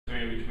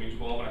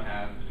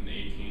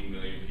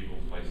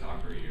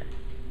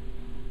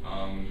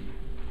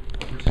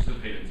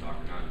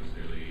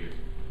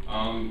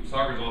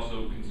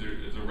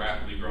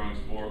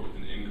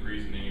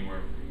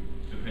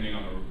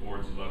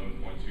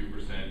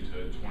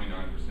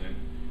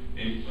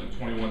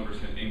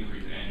21%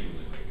 increase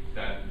annually. Like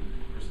that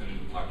percentage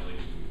of the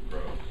population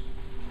grows.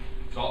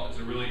 So it's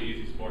a really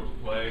easy sport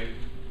to play.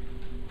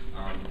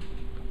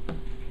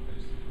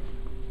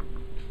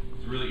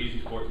 It's a really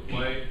easy sport to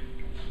play.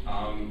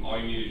 All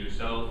you need is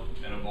yourself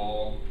and a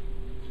ball,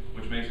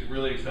 which makes it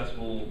really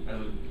accessible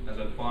as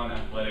a fun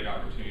athletic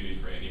opportunity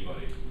for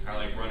anybody. Kind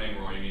of like running,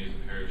 where all you need is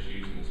a pair of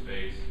shoes and a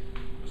space.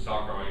 With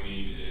soccer, all you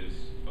need is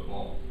a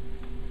ball.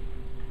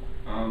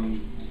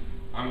 I'm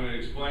going to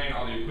explain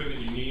all the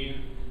equipment you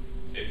need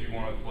if you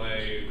want to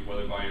play,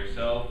 whether by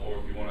yourself or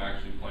if you want to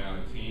actually play on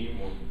a team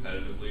or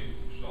competitively,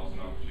 which is also an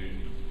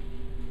opportunity.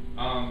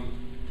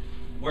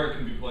 Where it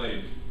can be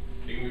played.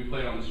 It can be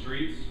played on the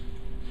streets.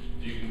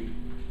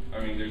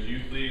 There's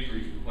youth leagues where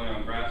you can play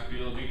on grass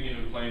fields. You can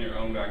even play in your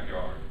own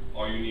backyard.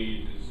 All you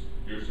need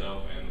is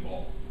yourself and the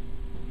ball.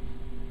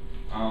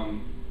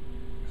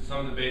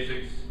 Some of the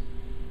basics.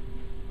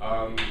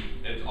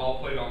 It's all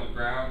played on the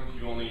ground.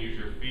 You only use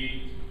your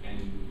feet,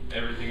 and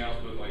everything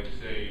else would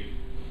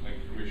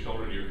from your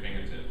shoulder to your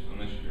fingertips,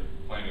 unless you're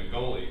playing a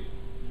goalie.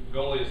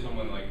 Goalie is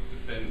someone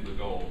defends the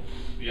goal.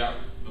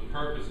 The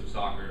purpose of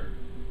soccer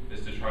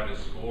is to try to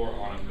score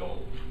on a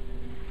goal.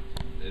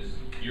 It's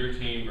your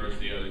team versus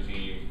the other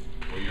team,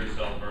 or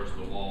yourself versus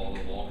the wall.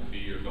 The wall could be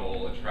your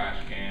goal, a trash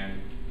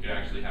can. You could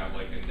actually have a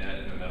net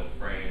in a metal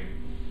frame.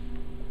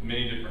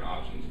 Many different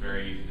options,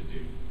 very easy to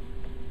do.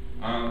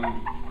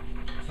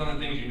 Some of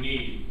the things you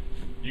need,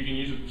 you can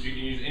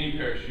use any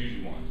pair of shoes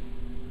you want.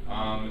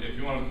 If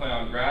you want to play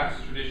on grass,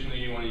 traditionally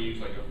you want to use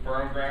a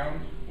firm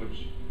ground,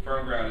 which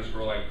firm ground is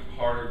for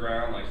harder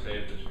ground, say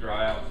if it's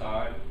dry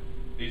outside.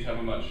 These have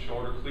a much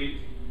shorter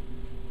cleat.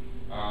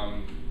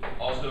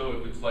 Also,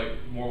 if it's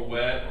more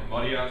wet or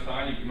muddy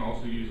outside, you can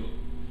also use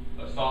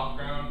a soft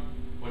ground,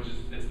 which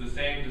it's the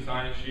same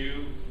design of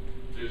shoe.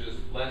 There's just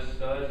less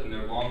studs and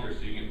they're longer,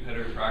 so you get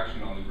better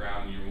traction on the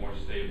ground and you're more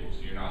stable,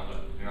 so you're not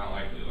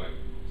likely to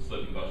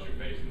slip and bust your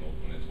face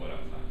when it's wet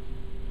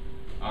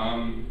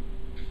outside.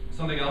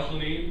 Something else you'll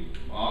need,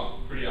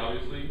 pretty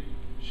obviously,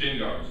 shin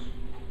guards.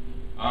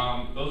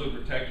 Those will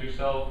protect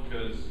yourself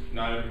because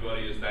not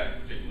everybody is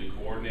that particularly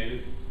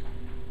coordinated.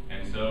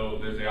 And so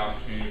there's the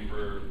opportunity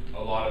for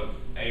a lot of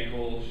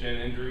ankle, shin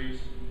injuries.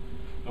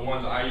 The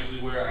ones I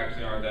usually wear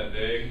actually aren't that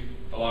big.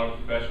 A lot of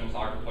professional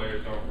soccer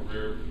players don't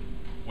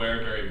wear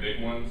very big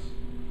ones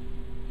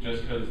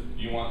just because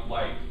you want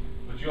light.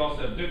 But you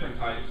also have different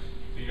types.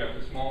 So you got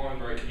the small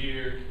ones right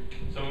here.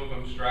 Some of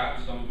them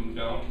straps, some of them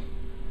don't.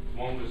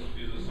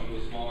 These are some of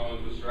the smaller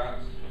ones with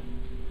straps.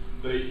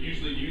 They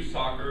usually use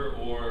soccer,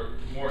 or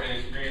more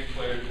inexperienced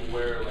players will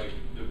wear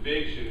the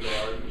big shin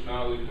guard, which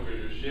not only covers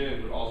your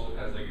shin, but also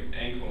has an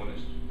ankle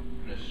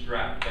and a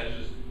strap. That's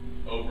just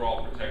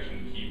overall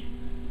protection to keep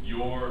the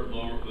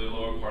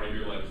lower part of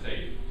your leg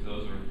safe.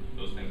 So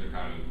those things are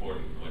kind of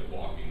important for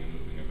walking and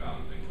moving about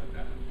and things like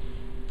that.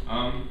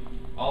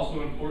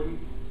 Also important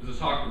is a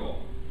soccer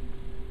ball.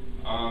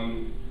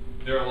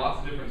 There are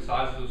lots of different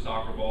sizes of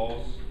soccer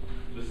balls.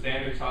 The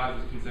standard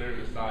size is considered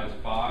a size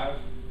 5,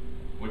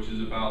 which is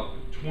about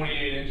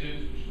 28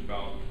 inches, which is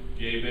about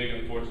yay big.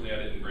 Unfortunately, I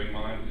didn't bring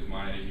mine because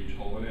mine had a huge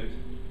hole in it,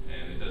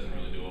 and it doesn't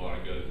really do a lot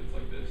of good if it's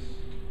like this.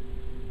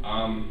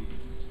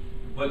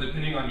 But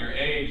depending on your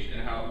age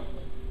and how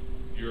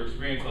your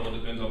experience level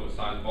depends on what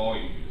size ball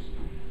you use.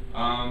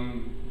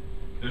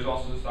 There's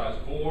also the size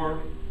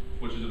 4,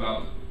 which is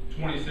about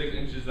 26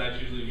 inches.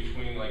 That's usually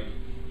between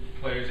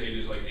players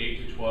ages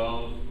 8 to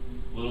 12.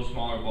 A little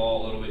smaller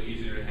ball, a little bit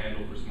easier to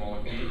handle for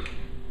smaller feet.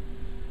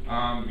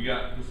 You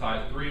got the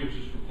size 3, which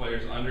is for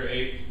players under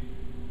 8,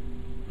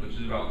 which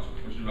is about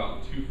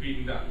 2 feet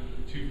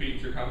in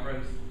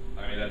circumference.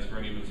 That's for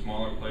an even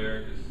smaller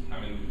player, because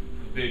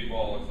the big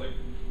ball looks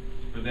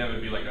for them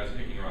it'd be like us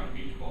kicking around a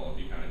beach ball.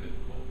 It'd be kind of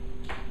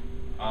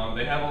difficult.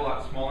 They have a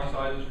lot smaller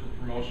sizes for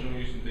promotional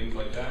use and things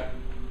like that.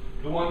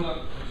 The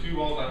 2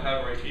 balls I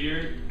have right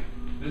here,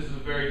 this is a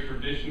very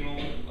traditional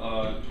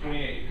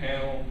 28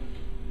 panel.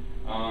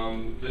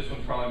 This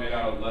one's probably made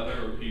out of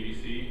leather or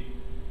PVC.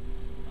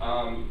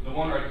 The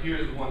one right here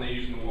is the one they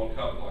used in the World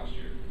Cup last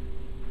year.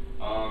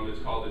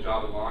 It's called the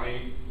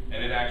Javelani,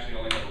 and it actually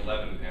only has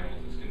 11 panels.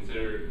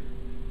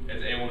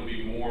 It's able to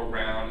be more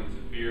round and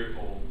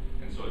spherical,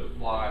 and so it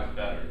flies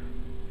better.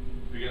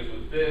 Because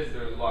with this,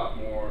 there's a lot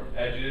more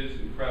edges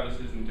and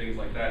crevices and things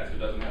like that, so it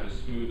doesn't have as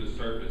smooth a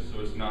surface, so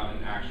it's not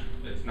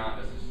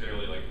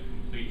necessarily a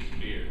complete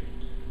sphere.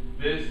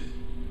 This,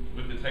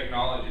 with the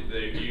technology that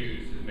they've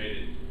used, has made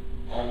it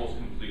almost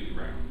completely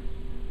round.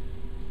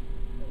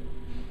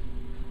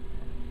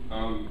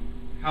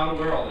 How to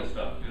wear all this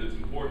stuff, because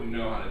it's important to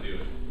know how to do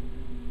it.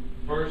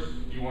 First,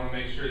 you want to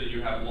make sure that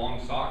you have long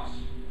socks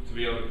to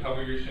be able to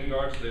cover your shin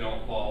guards so they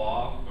don't fall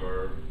off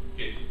or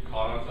get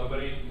caught on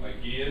somebody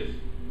like he is.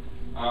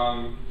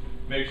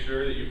 Make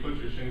sure that you put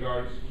your shin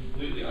guards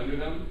completely under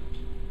them,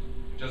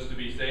 just to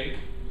be safe.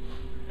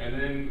 And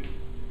then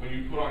when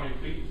you put on your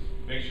cleats,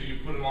 make sure you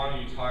put them on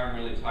and you tie them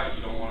really tight.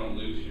 You don't want them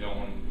loose. You don't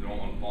want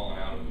them falling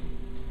out of them.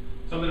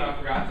 Something I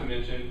forgot to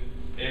mention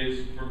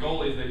is for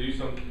goalies,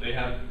 they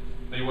have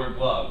They wear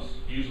gloves,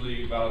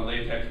 usually about a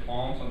latex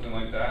palm, something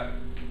like that.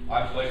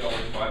 I play golf,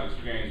 so I have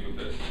experience with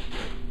this.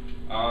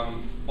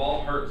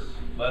 Ball hurts.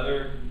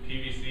 Leather,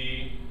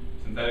 PVC,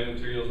 synthetic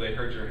materials, they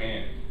hurt your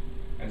hand.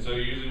 And so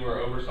you usually wear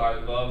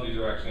oversized gloves. These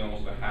are actually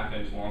almost a ½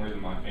 inch longer than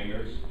my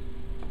fingers.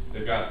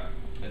 They've got,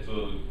 it's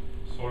a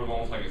sort of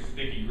almost like a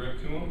sticky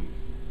grip to them.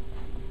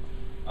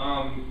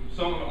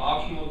 Some of the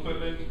optional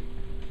equipment,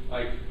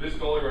 like this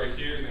goalie right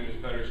here, his name is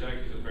Petr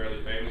Cech, he's a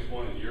fairly famous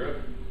one in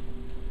Europe.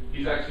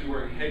 He's actually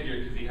wearing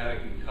headgear because he had a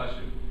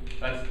concussion.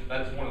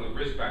 That's one of the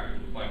risk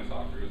factors of playing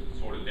soccer, is it's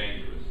sort of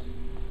dangerous.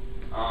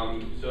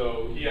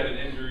 So he had an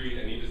injury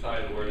and he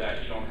decided to wear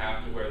that. You don't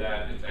have to wear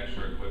that, it's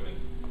extra equipment.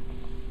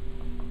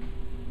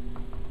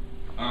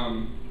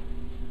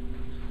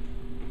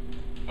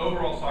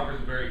 Overall, soccer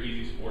is a very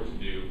easy sport to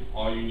do.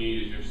 All you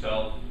need is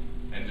yourself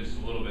and just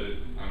a little bit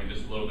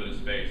of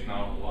space,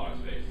 not a whole lot of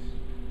space.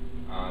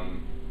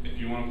 If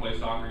you want to play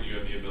soccer, you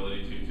have the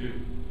ability to too.